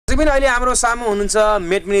पनि अहिले हाम्रो सामु हुनुहुन्छ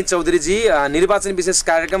मेटमनी चौधरीजी, निर्वाचन विशेष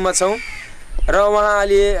कार्यक्रममा छौँ र उहाँ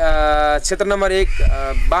अहिले क्षेत्र नम्बर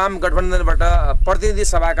 1 वाम गठबन्धनबाट प्रतिनिधि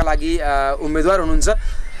सभाका लागि उम्मेदवार हुनुहुन्छ।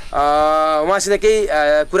 उहाँसित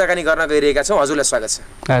केही कुराकानी गर्न गइरहेका छौँ। हजुरलाई स्वागत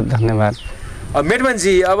छ। धन्यवाद।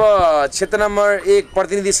 मेटमनजी, अब क्षेत्र नम्बर 1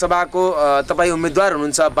 प्रतिनिधि सभाको तपाईँ उम्मेदवार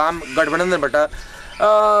हुनुहुन्छ वाम गठबन्धनबाट।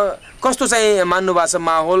 कस्तो चाहिँ मान्नु भएको छ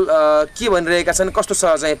माहौल, के भनिरहेका छन्, कस्तो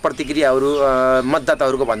छ चाहिँ प्रतिक्रियाहरू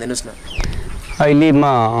मतदाताहरूको भनिदिनुहोस् न। अहिले म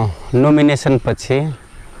नोमिनेसन पछि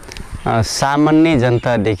सामान्य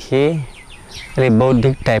जनतादेखि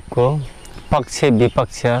बौद्धिक टाइपको पक्ष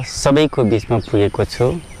विपक्ष सबैको बिचमा पुगेको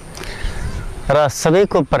छु र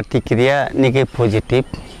सबैको प्रतिक्रिया निकै पोजिटिभ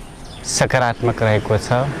सकारात्मक रहेको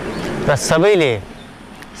छ र सबैले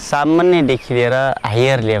सामान्यदेखि लिएर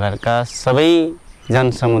हायर लेभलका सबै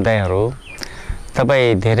जनसमुदायहरू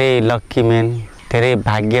तपाईँ धेरै लक्की म्यान, धेरै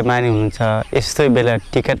भाग्यमानी हुनुहुन्छ, यस्तो बेला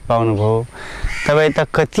टिकट पाउनुभयो, तपाईँ त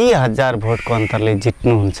कति हजार भोटको अन्तरले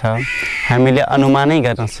जित्नुहुन्छ, हामीले अनुमानै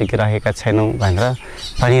गर्न सकिरहेका छैनौँ भनेर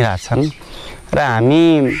भनिरहेछन् र हामी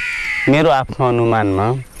मेरो आफ्नो अनुमानमा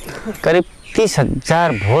करिब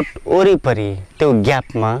 30,000 भोट वरिपरि त्यो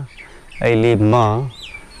ग्यापमा अहिले म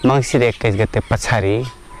मङ्सिर 21 गते पछाडि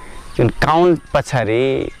जुन काउन्ट पछाडि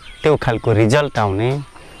त्यो खालको रिजल्ट आउने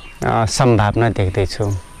सम्भावना देख्दैछु।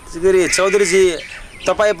 चौधरीजी,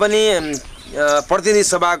 तपाईँ पनि प्रतिनिधि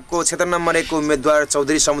सभाको क्षेत्र नम्बर 1 को उम्मेदवार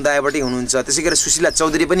चौधरी समुदायबाटै हुनुहुन्छ। त्यसै गरी सुशीला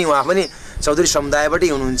चौधरी पनि, उहाँ पनि चौधरी समुदायबाटै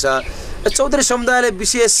हुनुहुन्छ। चौधरी समुदायले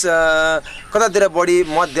विशेष कतातिर बढी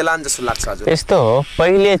मत देलान् जस्तो लाग्छ हजुर? यस्तो हो,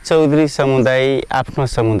 पहिले चौधरी समुदाय आफ्नो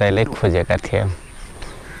समुदायलाई खोजेका थिए।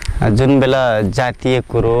 जुन बेला जातीय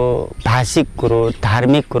कुरो, भाषिक कुरो,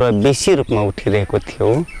 धार्मिक कुरो बेसी रूपमा उठिरहेको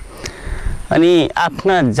थियो अनि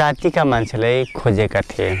आफ्ना जातिका मान्छेलाई खोजेका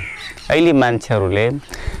थिए। अहिले मान्छेहरूले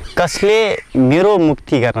कसले मेरो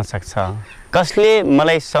मुक्ति गर्न सक्छ, कसले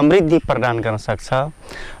मलाई समृद्धि प्रदान गर्न सक्छ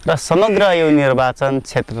र समग्र यो निर्वाचन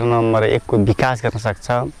क्षेत्र नम्बर 1 को विकास गर्न सक्छ,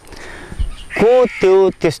 को त्यो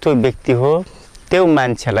त्यस्तो व्यक्ति हो, त्यो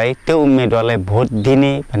मान्छेलाई, त्यो उम्मेदवारलाई भोट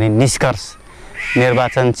दिने भन्ने निष्कर्ष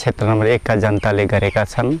निर्वाचन क्षेत्र नम्बर 1 का जनताले गरेका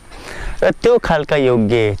छन् र त्यो खालका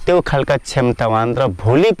योग्य, त्यो खालका क्षमतावान र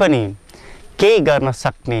भोलि पनि केही गर्न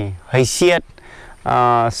सक्ने हैसियत,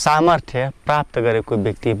 सामर्थ्य प्राप्त गरेको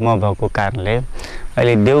व्यक्ति म भएको कारणले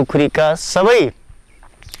अहिले देउखुरीका सबै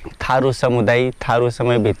थारू समुदाय, थारू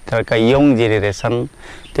समयभित्रका यङ जेनेरेसन,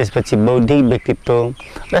 त्यसपछि बौद्धिक व्यक्तित्व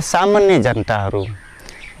र सामान्य जनताहरू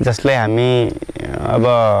जसलाई हामी अब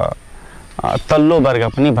तल्लो वर्ग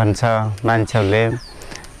पनि भन्छ मान्छेहरूले,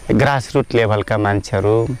 ग्रासरुट लेभलका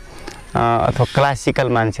मान्छेहरू अथवा क्लासिकल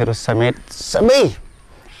मान्छेहरू समेत सबै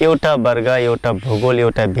एउटा वर्ग, एउटा भूगोल,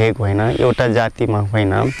 एउटा भेग होइन, एउटा जातिमा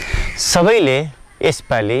होइन, सबैले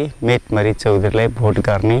यसपालि मेटमनी चौधरीलाई भोट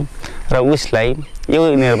गर्ने र उसलाई यो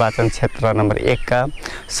निर्वाचन क्षेत्र नम्बर 1 का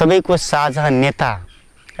सबैको साझा नेता,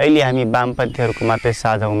 अहिले हामी वामपन्थीहरूको मात्रै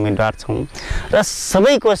साझा उम्मेदवार छौँ र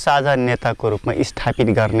सबैको साझा नेताको रूपमा स्थापित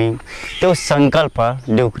गर्ने त्यो सङ्कल्प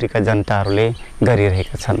देउखुरीका जनताहरूले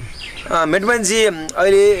गरिरहेका छन्। मेटमनजी,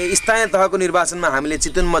 अहिले स्थानीय तहको निर्वाचनमा हामीले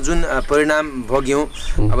चितवनमा जुन परिणाम भोग्यौँ,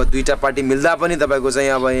 अब दुईटा पार्टी मिल्दा पनि तपाईँको चाहिँ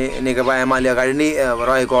अब नेकपा एमाले अगाडि नै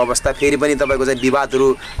रहेको अवस्था, फेरि पनि तपाईँको चाहिँ विवादहरू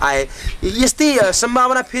आए। यस्तै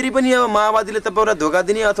सम्भावना फेरि पनि अब माओवादीले तपाईँहरूलाई धोका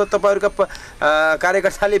दिने अथवा तपाईँहरूका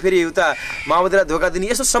कार्यकर्ताले फेरि उता माओवादीलाई धोका दिने,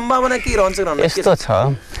 यस्तो सम्भावना के रहन्छ? यस्तो छ,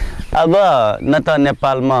 अब न त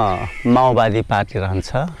नेपालमा माओवादी पार्टी रहन्छ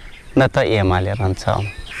न त एमाले रहन्छ।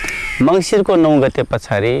 मङ्सिरको 9 गते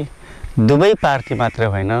पछाडि दुवै पार्टी मात्रै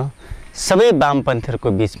होइन, सबै वामपन्थीहरूको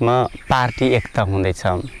बिचमा पार्टी एकता हुँदैछ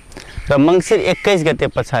र मङ्सिर 21 गते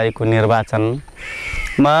पछाडिको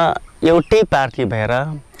निर्वाचनमा एउटै पार्टी भएर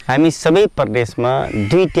हामी सबै प्रदेशमा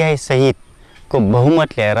 2/3 सहितको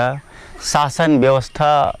बहुमत ल्याएर शासन व्यवस्था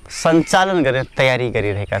सञ्चालन गर्ने तयारी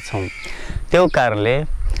गरिरहेका छौँ। त्यो कारणले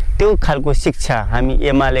त्यो खालको शिक्षा हामी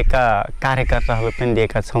एमालेका कार्यकर्ताहरूले पनि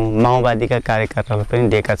दिएका छौँ, माओवादीका कार्यकर्ताहरूले पनि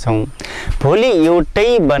दिएका छौँ। भोलि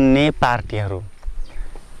एउटै बन्ने पार्टीहरू,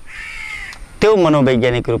 त्यो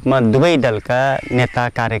मनोवैज्ञानिक रूपमा दुवै दलका नेता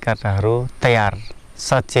कार्यकर्ताहरू तयार,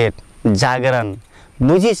 सचेत, जागरण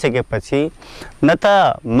बुझिसकेपछि न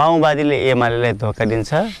त माओवादीले एमालेलाई धोका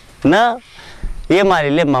दिन्छ न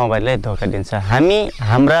एमाले माओवादीलाई धोका दिन्छ। हामी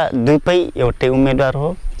हाम्रा दुवै एउटै उम्मेदवार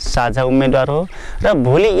हो, साझा उम्मेदवार हो र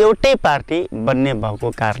भोलि एउटै पार्टी बन्ने भएको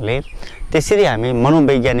कारणले त्यसरी हामी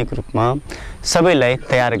मनोवैज्ञानिक रूपमा सबैलाई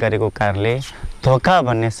तयार गरेको कारणले धोका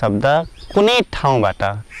भन्ने शब्द कुनै ठाउँबाट,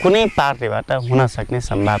 कुनै पार्टीबाट हुन सक्ने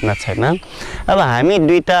सम्भावना छैन। अब हामी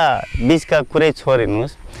दुईटा बीचका कुरै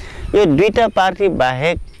छोडिनुस्, यो दुईटा पार्टी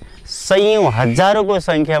बाहेक सयौं हजारौंको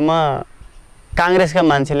संख्यामा काङ्ग्रेसका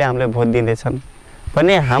मान्छेले हामीलाई भोट दिँदैछन्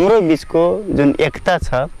भने हाम्रो बिचको जुन एकता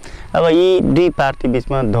छ, अब यी दुई पार्टी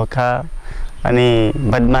बिचमा धोका अनि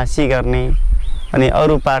बदमासी गर्ने अनि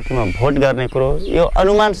अरू पार्टीमा भोट गर्ने कुरो यो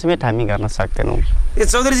अनुमान समेत हामी गर्न सक्दैनौँ।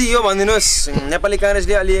 चौधरीजी यो भनिदिनुहोस्, नेपाली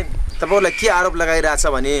काङ्ग्रेसले अलि तपाईँहरूलाई के आरोप लगाइरहेछ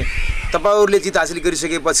भने तपाईँहरूले जित हासिल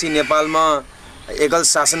गरिसकेपछि नेपालमा एकल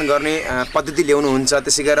शासन गर्ने पद्धति ल्याउनुहुन्छ,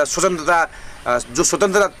 त्यसै गरेर जो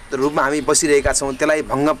स्वतन्त्र रूपमा हामी बसिरहेका छौँ त्यसलाई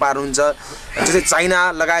भङ्ग पार्नुहुन्छ, जस्तै चाइना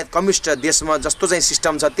लगायत कम्युनिस्ट देशमा जस्तो चाहिँ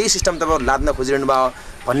सिस्टम छ त्यही सिस्टम तपाईँहरू लाद्न खोजिरहनु भयो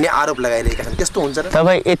भन्ने आरोप लगाइरहेका छन्, त्यस्तो हुन्छ र?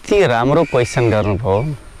 तपाईँ यति राम्रो क्वेसन गर्नुभयो।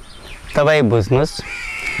 तपाईँ बुझ्नुहोस्,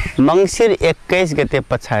 मङ्सिर 21 गते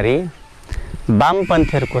पछाडि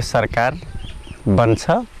वामपन्थीहरूको सरकार बन्छ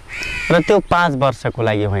र त्यो 5 वर्षको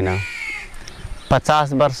लागि होइन,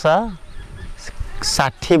 50 वर्ष,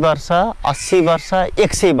 60 वर्ष, 80 वर्ष,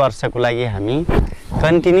 100 वर्षको लागि हामी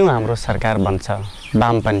कन्टिन्यू हाम्रो सरकार बन्छ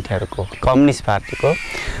वामपन्थीहरूको, कम्युनिस्ट पार्टीको।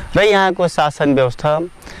 र यहाँको शासन व्यवस्था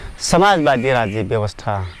समाजवादी राज्य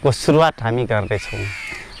व्यवस्थाको सुरुवात हामी गर्दैछौँ।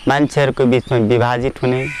 मान्छेहरूको बिचमा विभाजित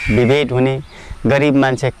हुने, विभेद हुने, गरिब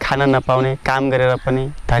मान्छे खान नपाउने, काम गरेर पनि,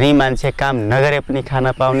 धनी मान्छे काम नगरे पनि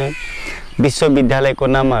खान पाउने, विश्वविद्यालयको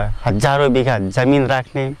नाममा हजारौँ बिघा जमिन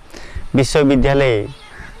राख्ने, विश्वविद्यालय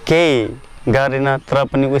केही गरेन तर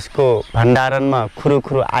पनि उसको भण्डारणमा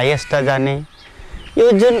खुरुखुरु आयस्ता जाने,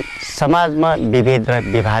 यो जुन समाजमा विभेद र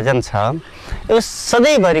विभाजन छ यो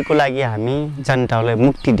सधैँभरिको लागि हामी जनतालाई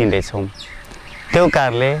मुक्ति दिँदैछौँ। त्यो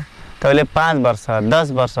कारणले तपाईँले 5 वर्ष,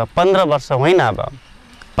 10 वर्ष, 15 वर्ष होइन, अब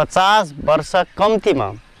 50 वर्ष कम्तीमा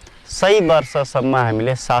 100 वर्षसम्म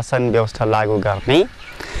हामीले शासन व्यवस्था लागू गर्ने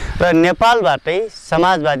र नेपालबाटै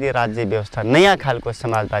समाजवादी राज्य व्यवस्था, नयाँ खालको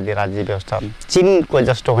समाजवादी राज्य व्यवस्था, चीनको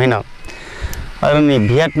जस्तो होइन अनि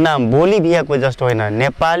भियतनाम, बोलिभियाको जस्तो होइन,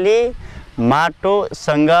 नेपाली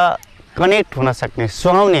माटोसँग कनेक्ट हुन सक्ने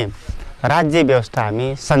सुहाउने राज्य व्यवस्था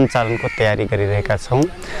हामी सञ्चालनको तयारी गरिरहेका छौँ।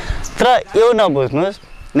 तर यो नबुझ्नुहोस्,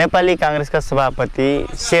 नेपाली काङ्ग्रेसका सभापति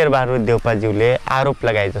शेरबहादुर देउपाज्यूले आरोप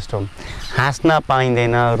लगाए जस्तो हाँस्न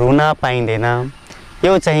पाइँदैन, रुन पाइँदैन,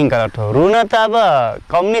 यो चाहिँ गलत हो। रुन त अब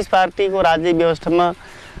कम्युनिस्ट पार्टीको राज्य व्यवस्थामा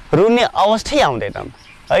रुने अवस्थै आउँदैन।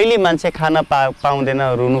 अहिले मान्छे खान पाउँदैन,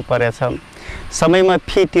 रुनु परेछ, समयमा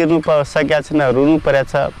फी तिर्नु सकेका छैन, रुनु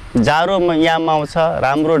परेछ, जाडोमा याम आउँछ,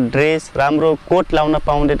 राम्रो ड्रेस, राम्रो कोट लाउन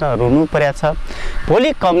पाउँदैन, रुनु परेछ।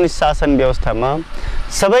 भोलि कम्युनिस्ट शासन व्यवस्थामा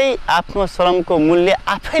सबै आफ्नो श्रमको मूल्य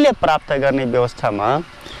आफैले प्राप्त गर्ने व्यवस्थामा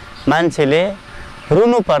मान्छेले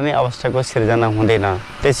रुनुपर्ने अवस्थाको सिर्जना हुँदैन।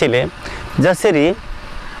 त्यसैले जसरी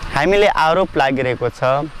हामीले आरोप लागिरहेको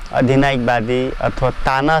छ अधिनायकवादी अथवा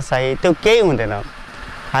तानाशाही, त्यो केही हुँदैन।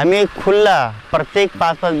 हामी खुल्ला प्रत्येक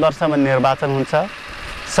 5-5 वर्षमा निर्वाचन हुन्छ,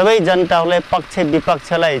 सबै जनताहरूलाई पक्ष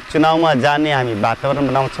विपक्षलाई चुनावमा जाने हामी वातावरण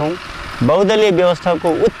बनाउँछौँ, बहुदलीय व्यवस्थाको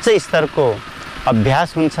उच्च स्तरको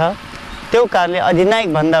अभ्यास हुन्छ। त्यो कारणले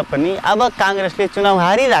अधिनायक भन्दा पनि अब काङ्ग्रेसले चुनाव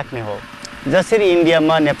हारिराख्ने हो। जसरी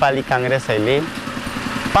इन्डियामा नेपाली काङ्ग्रेस अहिले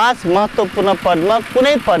 5 महत्त्वपूर्ण पदमा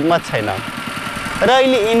कुनै पदमा छैन र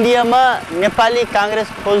अहिले इन्डियामा नेपाली काङ्ग्रेस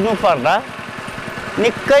खोज्नु पर्दा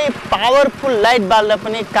निकै पावरफुल लाइट बाल्दा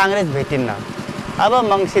पनि काङ्ग्रेस भेटिन्न। अब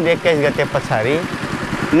मङ्सिर 21 गते पछाडि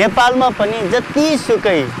नेपालमा पनि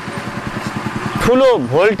जतिसुकै ठुलो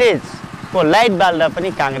भोल्टेजको लाइट बाल्दा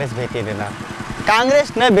पनि काङ्ग्रेस भेटिँदैन।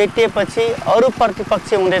 काङ्ग्रेस नभेटिएपछि अरू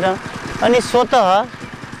प्रतिपक्ष हुँदैन अनि स्वतः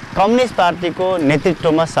कम्युनिस्ट पार्टीको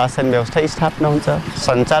नेतृत्वमा शासन व्यवस्था स्थापना हुन्छ,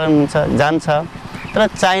 सञ्चालन हुन्छ, जान्छ। तर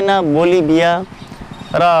चाइना, बोलिभिया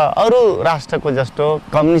र अरू राष्ट्रको जस्तो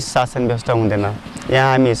कम्युनिस्ट शासन व्यवस्था हुँदैन।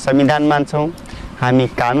 यहाँ हामी संविधान मान्छौँ, हामी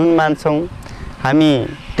कानुन मान्छौँ, हामी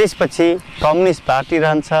त्यसपछि कम्युनिस्ट पार्टी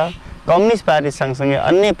रहन्छ, कम्युनिस्ट पार्टी सँगसँगै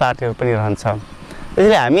अन्य पार्टीहरू पनि रहन्छ।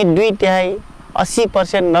 त्यसैले हामी 2/3,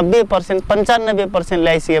 80%, 90%, 95%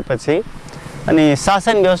 ल्याइसकेपछि अनि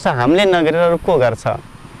शासन व्यवस्था हामीले नगरेर को गर्छ?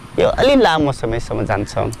 यो अलि लामो समयसम्म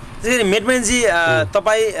जान्छ। मेटमैनजी,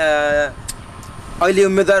 तपाईँ अहिले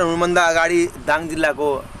उम्मेदवार हुनुभन्दा अगाडि दाङ जिल्लाको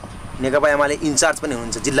नेकपा एमाले इन्चार्ज पनि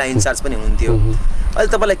हुनुहुन्छ, जिल्ला इन्चार्ज पनि हुनुहुन्थ्यो। अहिले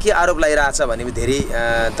तपाईँलाई के आरोप लागिरहेछ भने धेरै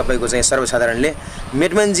तपाईँको चाहिँ सर्वसाधारणले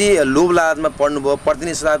मेटमैनजी लोभ लालचमा पर्नुभयो,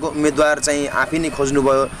 प्रतिनिधि सभाको उम्मेदवार चाहिँ आफै नै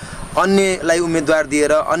खोज्नुभयो, अन्यलाई उम्मेदवार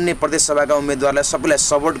दिएर अन्य प्रदेश सभाका उम्मेदवारलाई सबैलाई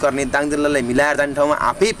सपोर्ट गर्ने, दाङ जिल्लालाई मिलाएर जाने ठाउँमा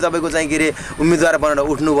आफै तपाईँको चाहिँ के अरे उम्मेदवार बनेर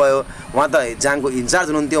उठ्नुभयो। उहाँ त जाङको इन्चार्ज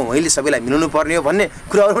हुनुहुन्थ्यो, उहाँले सबैलाई मिलाउनु पर्ने हो भन्ने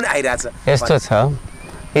कुराहरू पनि आइरहेछ। यस्तो छ,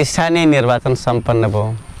 स्थानीय निर्वाचन सम्पन्न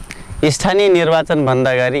भयो। स्थानीय निर्वाचन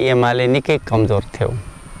भन्दा अगाडि एमाले निकै कमजोर थियो,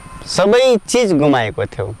 सबै चिज गुमाएको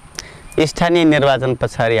थियो। स्थानीय निर्वाचन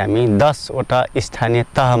पछाडि हामी 10वटा स्थानीय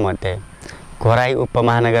तहमध्ये घोराई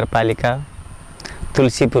उपमहानगरपालिका,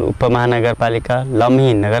 तुलसीपुर उपमहानगरपालिका,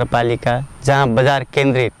 लम्ही नगरपालिका, जहाँ बजार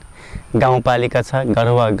केन्द्रित गाउँपालिका छ,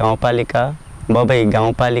 गढवा गाउँपालिका, बबई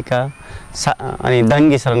गाउँपालिका अनि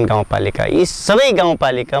दङ्गीशरण गाउँपालिका, यी सबै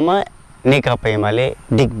गाउँपालिकामा नेकपा एमाले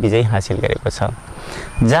दिग्विजय हासिल गरेको छ।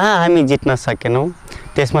 जहाँ हामी जित्न सकेनौँ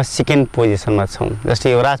त्यसमा सेकेन्ड पोजिसनमा छौँ।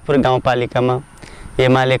 जस्तै यो राजपुर गाउँपालिकामा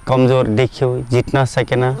एमाले कमजोर देखियो, जित्न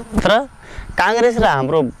सकेन। तर काङ्ग्रेस र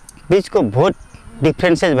हाम्रो बिचको भोट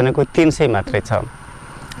डिफ्रेन्सेस भनेको 300 मात्रै छ।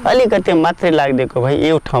 अलिकति मात्रै लाग्दिएको भए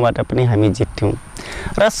यो ठाउँबाट पनि हामी जित्थ्यौँ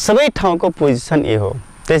र सबै ठाउँको पोजिसन ए हो।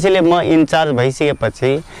 त्यसैले म इन्चार्ज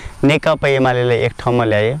भइसकेपछि नेकपा एमालेलाई एक ठाउँमा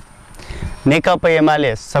ल्याएँ। नेकपा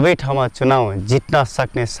एमाले सबै ठाउँमा चुनाव जित्न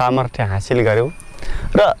सक्ने सामर्थ्य हासिल गर्यो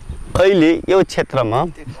र अहिले यो क्षेत्रमा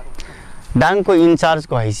डाङको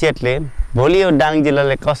इन्चार्जको हैसियतले भोलि यो डाङ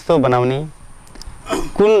जिल्लालाई कस्तो बनाउने,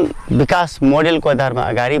 कुन विकास मोडेलको आधारमा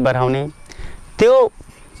अगाडि बढाउने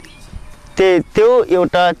त्यो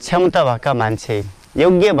एउटा क्षमता भएका मान्छे,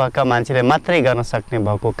 योग्य भएका मान्छेले मात्रै गर्न सक्ने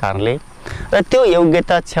भएको कारणले र त्यो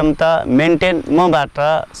योग्यता क्षमता मेन्टेन मबाट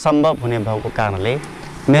सम्भव हुने भएको कारणले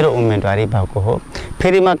मेरो उम्मेदवारी भएको हो।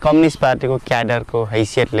 फेरि म कम्युनिस्ट पार्टीको क्याडरको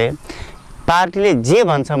हैसियतले पार्टीले जे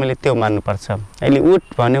भन्छ मैले त्यो मान्नुपर्छ। अहिले उठ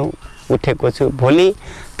भन्यो उठेको छु। भोलि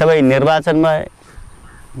तपाईँ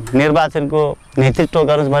निर्वाचनको नेतृत्व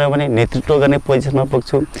गर्नुहोस् भन्यो भने नेतृत्व गर्ने पोजिसनमा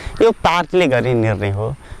पुग्छु। यो पार्टीले गर्ने निर्णय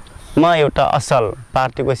हो। म एउटा असल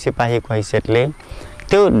पार्टीको सिपाहीको हैसियतले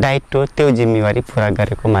त्यो दायित्व, त्यो जिम्मेवारी पुरा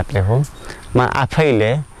गरेको मात्रै हो। म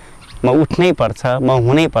आफैले म उठ्नै पर्छ, म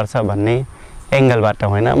हुनै पर्छ भन्ने एङ्गलबाट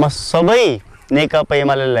होइन। म सबै नेकपा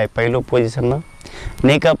एमालेलाई पहिलो पोजिसनमा,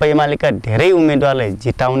 नेकपा एमालेका धेरै उम्मेदवारलाई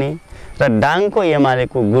जिताउने र डाङको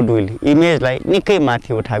एमालेको गुडविल इमेजलाई निकै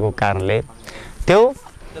माथि उठाएको कारणले त्यो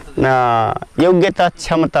योग्यता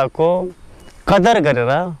क्षमताको कदर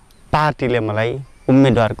गरेर पार्टीले मलाई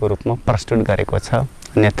उम्मेदवारको रूपमा प्रस्तुत गरेको छ,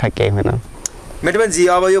 अन्यथा केही होइन। मेटमनजी,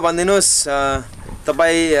 अब यो भनिदिनुहोस्,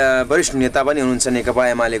 तपाईँ वरिष्ठ नेता पनि हुनुहुन्छ नेकपा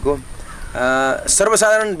एमालेको।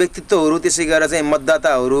 सर्वसाधारण व्यक्तित्वहरू त्यसै गरेर चाहिँ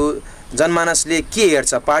मतदाताहरू जनमानसले के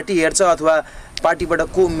हेर्छ? पार्टी हेर्छ अथवा पार्टीबाट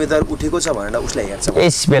को उम्मेदवार उठेको छ भनेर उसलाई हेर्छ?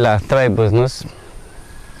 यस बेला तपाईँ बुझ्नुहोस्,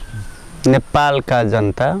 नेपालका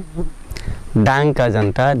जनता, डाङका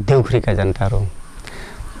जनता, देउखुरीका जनताहरू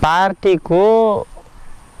पार्टीको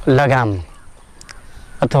लगाम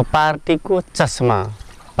अथवा पार्टीको चस्मा,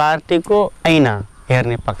 पार्टीको ऐना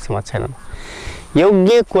हेर्ने पक्षमा छैनन्।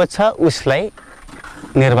 योग्य को छ उसलाई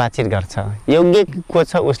निर्वाचित गर्छ, योग्य को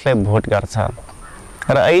छ उसलाई भोट गर्छ।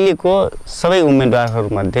 र अहिलेको सबै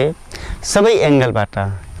उम्मेदवारहरूमध्ये सबै एङ्गलबाट,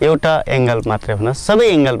 एउटा एङ्गल मात्रै हुन सबै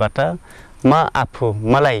एङ्गलबाट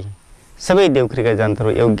मलाई सबै देउखुरीका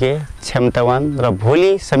जनताहरू योग्य, क्षमतावान र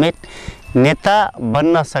भोलि समेत नेता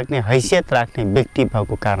बन्न सक्ने हैसियत राख्ने व्यक्ति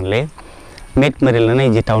भएको कारणले मेटमरीले नै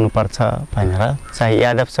जिताउनुपर्छ भनेर, चाहे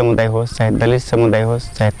यादव समुदाय होस्, चाहे दलित समुदाय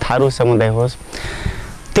होस्, चाहे थारू समुदाय होस्,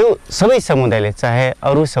 त्यो सबै समुदायले, चाहे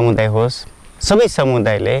अरू समुदाय होस्, सबै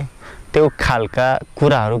समुदायले त्यो खालका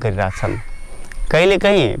कुराहरू गरिरहेछन्।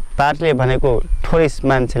 कहिलेकाहीँ पार्टीले भनेको थोरै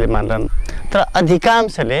मान्छेले मान्छन्, तर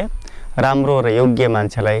अधिकांशले राम्रो र योग्य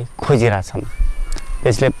मान्छेलाई खोजिरहेछन्।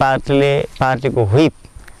 त्यसले पार्टीको हुइप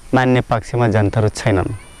मान्ने पक्षमा जनताहरू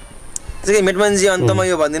छैनन्। त्यसै गरी मेटमनजी, अन्तमा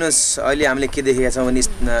यो भनिदिनुहोस्, अहिले हामीले के देखेका छौँ भने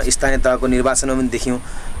स्थानीय तहको निर्वाचनमा पनि देख्यौँ,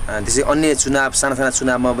 त्यसै अन्य चुनाव, साना साना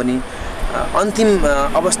चुनावमा पनि अन्तिम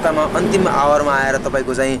अवस्थामा, अन्तिम आवरमा आएर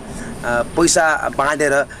तपाईँको चाहिँ पैसा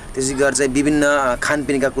बाँडेर त्यसै गरेर चाहिँ विभिन्न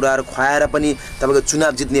खानपिनका कुराहरू खुवाएर पनि तपाईँको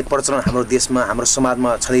चुनाव जित्ने प्रचलन हाम्रो देशमा, हाम्रो समाजमा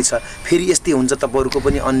छँदैछ। फेरि यस्तै हुन्छ तपाईँहरूको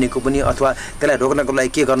पनि, अन्यको पनि, अथवा त्यसलाई रोक्नको लागि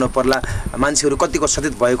के गर्नु पर्ला? मान्छेहरू कतिको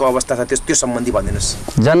सचेत भएको अवस्था छ त्यो सम्बन्धी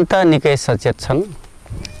भनिदिनुहोस्। जनता निकै सचेत छन्।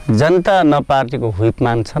 जनता न पार्टीको हुइप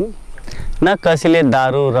मान्छन्, न कसैले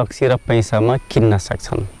दारू, रक्सी र पैसामा किन्न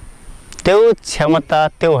सक्छन्। त्यो क्षमता,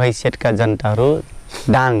 त्यो हैसियतका जनताहरू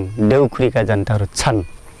डाङ, देउखुरीका जनताहरू छन्।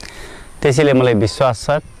 त्यसैले मलाई विश्वास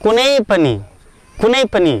छ कुनै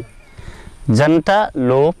पनि जनता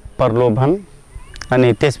लोभ, प्रलोभन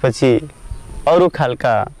अनि त्यसपछि अरू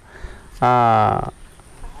खालका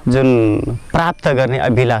जुन प्राप्त गर्ने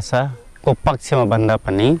अभिलाषाको पक्षमा भन्दा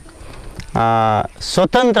पनि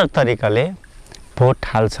स्वतन्त्र तरिकाले भोट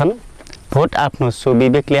हाल्छन्, भोट आफ्नो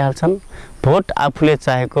स्वविवेकले हाल्छन्, भोट आफूले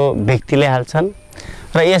चाहेको व्यक्तिले हाल्छन्।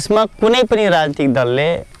 र यसमा कुनै पनि राजनीतिक दलले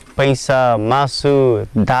पैसा, मासु,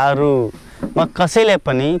 दारूमा कसैलाई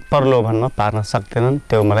पनि प्रलोभनमा पार्न सक्दैनन्,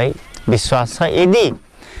 त्यो मलाई विश्वास छ। यदि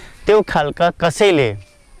त्यो खालका कसैले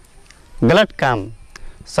गलत काम,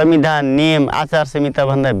 संविधान, नियम, आचार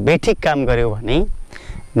संहिताभन्दा बेठिक काम गर्यो भने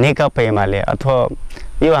नेकपा एमाले अथवा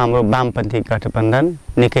यो हाम्रो वामपन्थी गठबन्धन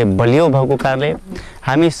निकै बलियो भएको कारणले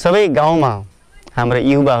हामी सबै गाउँमा हाम्रा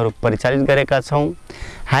युवाहरू परिचालित गरेका छौँ।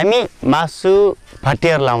 हामी मासु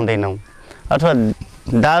भटियार लाउँदैनौँ अथवा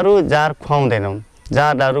दारू जार खुवाउँदैनौँ,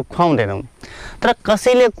 जार दारू खुवाउँदैनौँ, तर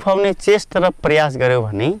कसैले खुवाउने चेष्टा र प्रयास गर्यो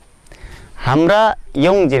भने हाम्रा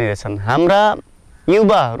यङ जेनेरेसन, हाम्रा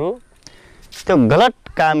युवाहरू त्यो गलत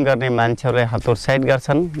काम गर्ने मान्छेहरूलाई हतोत्साहित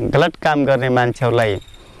गर्छन्, गलत काम गर्ने मान्छेहरूलाई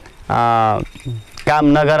काम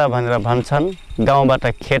नगर भनेर भन्छन्, गाउँबाट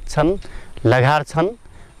खेद्छन्, लगार्छन्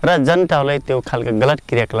र जनतालाई त्यो खालको गलत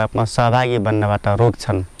क्रियाकलापमा सहभागी बन्नबाट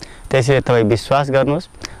रोक्छन्। त्यसैले तपाईँ विश्वास गर्नुहोस्,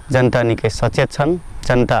 जनता निकै सचेत छन्,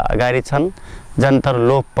 जनता अगाडि छन्, जनता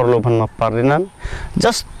लोभ प्रलोभनमा पर्दैनन्।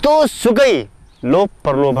 जस्तो सुकै लोभ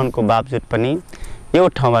प्रलोभनको बावजुद पनि यो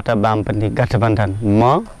ठाउँबाट वामपन्थी गठबन्धन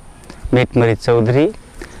म मेटमरी चौधरी,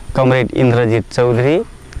 कमरेड इन्द्रजित चौधरी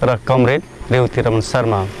र कमरेड रेवती रमन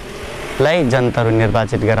शर्मालाई जनताहरू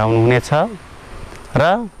निर्वाचित गराउनु हुनेछ र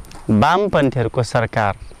वामपन्थीहरूको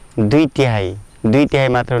सरकार दुई तिहाई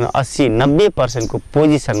मात्र 80-90% को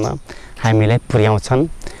पोजिसनमा हामीलाई पुर्याउँछन्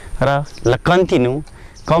र कन्टिन्यू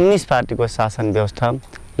कम्युनिस्ट पार्टीको शासन व्यवस्था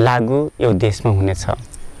लागू यो देशमा हुनेछ।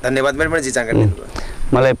 धन्यवाद मेटमणिजी जानकारी दिनुभयो।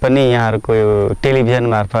 मलाई पनि यहाँहरूको यो टेलिभिजन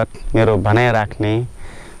मार्फत मेरो भनाइ राख्ने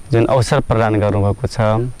जुन अवसर प्रदान गर्नुभएको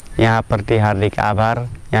छ, यहाँप्रति हार्दिक आभार।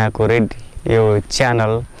 यहाँको यो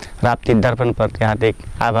च्यानल राप्ती दर्पणप्रति हार्दिक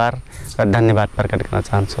आभार र धन्यवाद प्रकट गर्न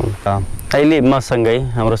चाहन्छु। अहिले मसँगै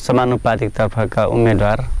हाम्रो समानुपातिक तर्फका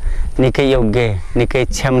उम्मेदवार, निकै योग्य, निकै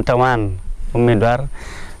क्षमतावान उम्मेदवार,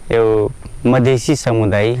 यो मधेसी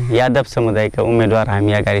समुदाय, यादव समुदायका उम्मेदवार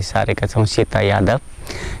हामी अगाडि सारेका छौँ।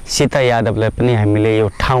 सीता यादवलाई पनि हामीले यो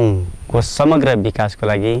ठाउँको समग्र विकासको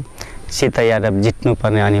लागि सीता यादव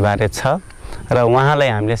जित्नुपर्ने अनिवार्य छ र उहाँलाई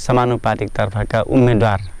हामीले समानुपातिक तर्फका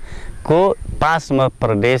उम्मेदवारको 5 नम्बर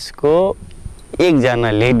प्रदेशको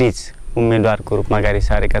एकजना लेडिज उम्मेदवारको रूपमा अगाडि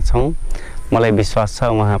सारेका छौँ। मलाई विश्वास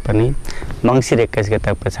छ उहाँ पनि मङ्सिर 21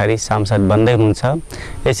 गते पछाडि सांसद बन्दै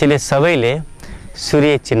हुनुहुन्छ। यसैले सबैले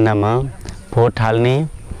सूर्य चिन्हमा भोट हाल्ने,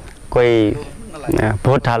 कोही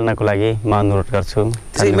भोट हाल्नको लागि म अनुरोध गर्छु।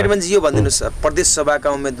 मेटमणिजी यो भनिदिनुहोस्, प्रदेश सभाका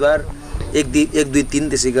उम्मेदवार 1, 2, 3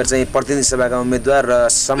 त्यसै गरी चाहिँ प्रतिनिधि सभाका उम्मेदवार र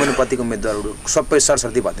समानुपातिक उम्मेदवारहरू सबै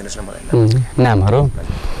सरसर्ती भनिदिनुहोस् न मलाई नामहरू।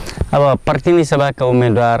 अब प्रतिनिधि सभाका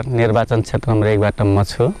उम्मेदवार निर्वाचन क्षेत्र नम्बर 1 बाट म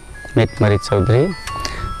छु, मेटमरी चौधरी।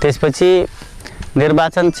 त्यसपछि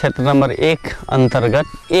निर्वाचन क्षेत्र नम्बर 1 अन्तर्गत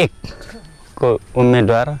 1 को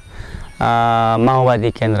उम्मेदवार माओवादी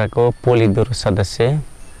केन्द्रको पोलिट ब्युरो सदस्य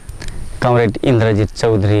कमरेड इन्द्रजित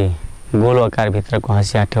चौधरी, गोलो आकारभित्रको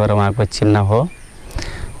हँसिया ठेवर उहाँको चिन्ह हो।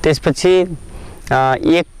 त्यसपछि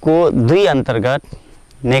 1 को 2 अन्तर्गत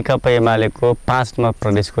नेकपा एमालेको 5 नम्बर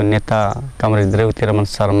प्रदेशको नेता कमरेड रेवती रमन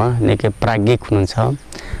शर्मा निकै प्राज्ञिक हुनुहुन्छ।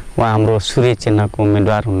 उहाँ हाम्रो सूर्य चिन्हको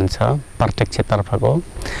उम्मेदवार हुनुहुन्छ प्रत्यक्षतर्फको।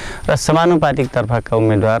 र समानुपातिक तर्फका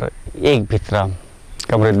उम्मेदवार 1 भित्र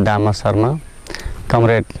कमरेड दामा शर्मा,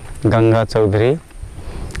 कमरेड गङ्गा चौधरी,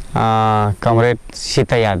 कमरेड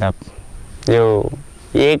सीता यादव, यो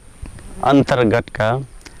 1 अन्तर्गतका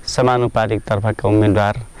समानुपातिक तर्फका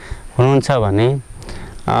उम्मेदवार हुनुहुन्छ भने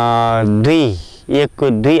 1 को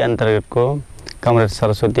 2 अन्तर्गतको कमरेड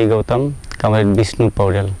सरस्वती गौतम, कमरेड विष्णु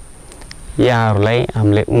पौडेल, यहाँहरूलाई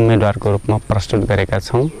हामीले उम्मेदवारको रूपमा प्रस्तुत गरेका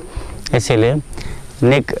छौँ। यसैले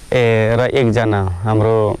र एकजना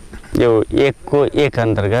हाम्रो यो 1 को 1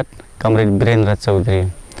 अन्तर्गत कमरेड वीरेन्द्र चौधरी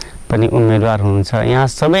पनि उम्मेदवार हुनुहुन्छ। यहाँ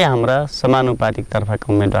सबै हाम्रा समानुपातिक तर्फका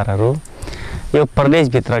उम्मेदवारहरू यो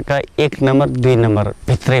प्रदेशभित्रका 1 नम्बर 2 नम्बर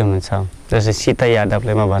भित्रै हुनुहुन्छ। जस्तै सीता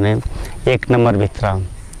यादवले म भने 1 नम्बर भित्र,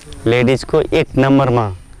 लेडिजको 1 नम्बरमा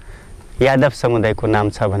यादव समुदायको नाम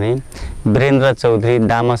छ भने वीरेन्द्र चौधरी,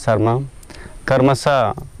 दामा शर्मा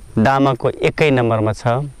क्रमशः दामाको 1 नम्बरमा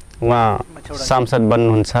छ, उहाँ सांसद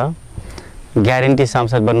बन्नुहुन्छ, ग्यारेन्टी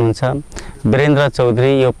सांसद बन्नुहुन्छ। वीरेन्द्र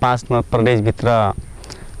चौधरी यो 5 नम्बर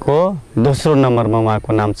प्रदेशभित्रको दोस्रो नम्बरमा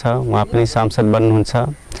उहाँको नाम छ, उहाँ पनि सांसद बन्नुहुन्छ।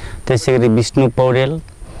 त्यसै गरी विष्णु पौडेल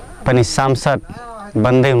पनि सांसद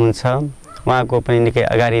बन्दै हुनुहुन्छ, उहाँको पनि निकै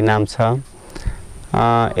अगाडि नाम छ।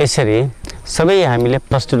 यसरी सबै हामीले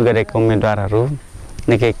प्रस्तुत गरेका उम्मेदवारहरू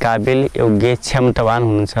निकै काबिल, योग्य, क्षमतावान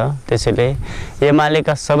हुनुहुन्छ। त्यसैले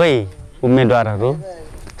एमालेका सबै उम्मेदवारहरू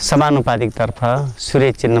समानुपातिकतर्फ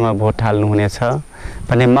सूर्य चिन्हमा भोट हाल्नुहुनेछ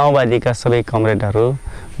भने माओवादीका सबै कमरेडहरू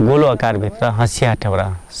गोलो आकारभित्र हँसिया ठेउरा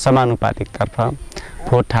समानुपातिकतर्फ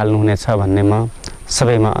भोट हाल्नुहुनेछ भन्ने म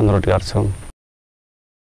सबैमा अनुरोध गर्छु।